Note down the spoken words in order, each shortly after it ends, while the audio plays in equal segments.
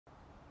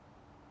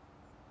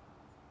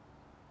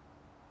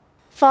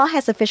Fall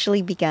has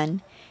officially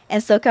begun,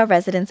 and SoCal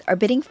residents are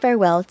bidding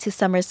farewell to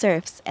summer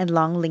surfs and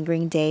long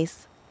lingering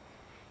days.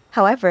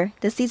 However,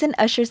 the season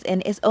ushers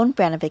in its own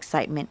brand of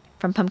excitement,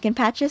 from pumpkin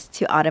patches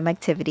to autumn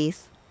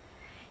activities.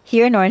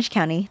 Here in Orange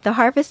County, the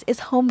harvest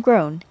is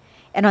homegrown,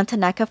 and on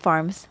Tanaka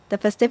Farms, the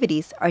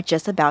festivities are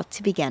just about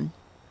to begin.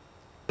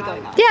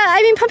 Yeah,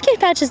 I mean, pumpkin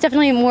patch is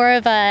definitely more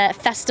of a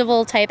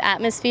festival type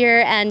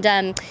atmosphere,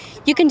 and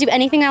you can do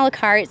anything a la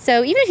carte.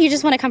 So even if you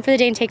just want to come for the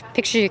day and take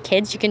pictures of your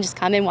kids, you can just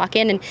come and walk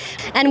in.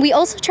 And we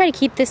also try to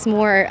keep this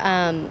more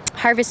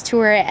harvest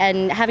tour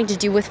and having to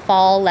do with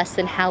fall, less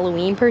than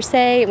Halloween per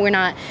se. We're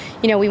not,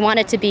 we want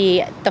it to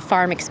be the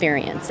farm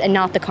experience and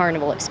not the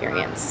carnival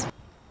experience.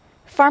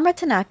 Farmer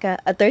Tanaka,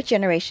 a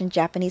third-generation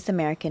Japanese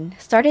American,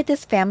 started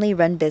this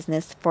family-run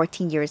business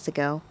 14 years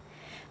ago.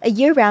 A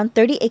year-round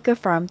 30-acre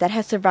farm that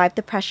has survived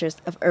the pressures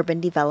of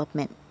urban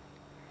development.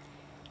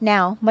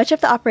 Now, much of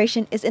the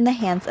operation is in the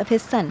hands of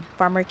his son,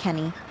 Farmer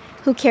Kenny,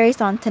 who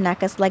carries on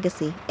Tanaka's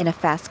legacy in a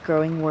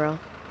fast-growing world.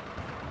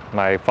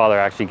 My father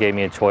actually gave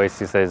me a choice.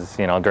 He says,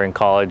 during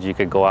college you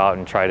could go out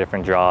and try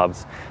different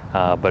jobs,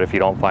 but if you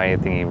don't find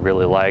anything you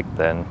really like,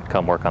 then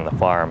come work on the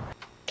farm.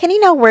 Kenny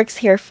now works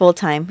here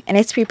full-time and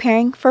is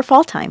preparing for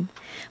fall time,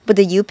 with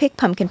the U-Pick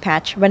Pumpkin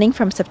Patch running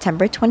from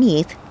September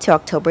 28th to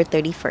October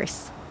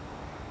 31st.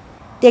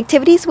 The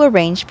activities will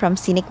range from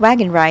scenic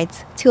wagon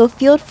rides to a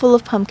field full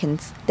of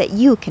pumpkins that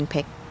you can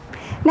pick.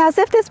 Now, as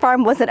if this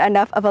farm wasn't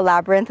enough of a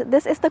labyrinth,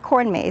 this is the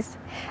corn maze.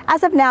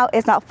 As of now,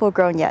 it's not full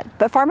grown yet,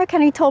 but Farmer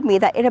Kenny told me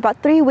that in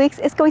about 3 weeks,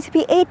 it's going to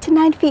be 8 to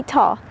 9 feet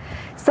tall.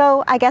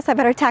 So I guess I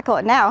better tackle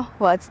it now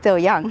while it's still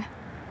young.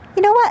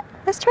 You know what?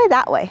 Let's try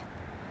that way.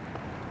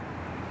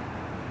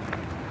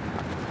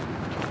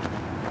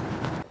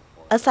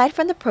 Aside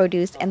from the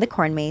produce and the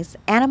corn maze,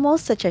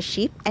 animals such as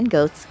sheep and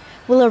goats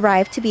will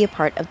arrive to be a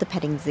part of the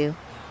petting zoo.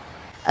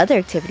 Other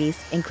activities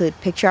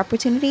include picture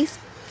opportunities,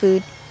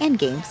 food, and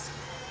games.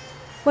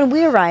 When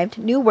we arrived,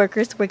 new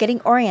workers were getting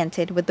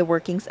oriented with the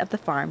workings of the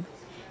farm,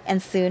 and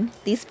soon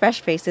these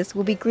fresh faces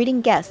will be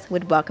greeting guests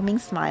with welcoming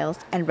smiles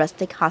and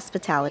rustic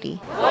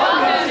hospitality.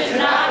 Welcome to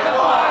Tanaka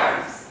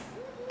Farms!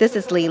 This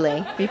is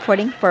Lele,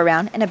 reporting for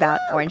Around and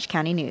About Orange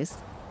County News.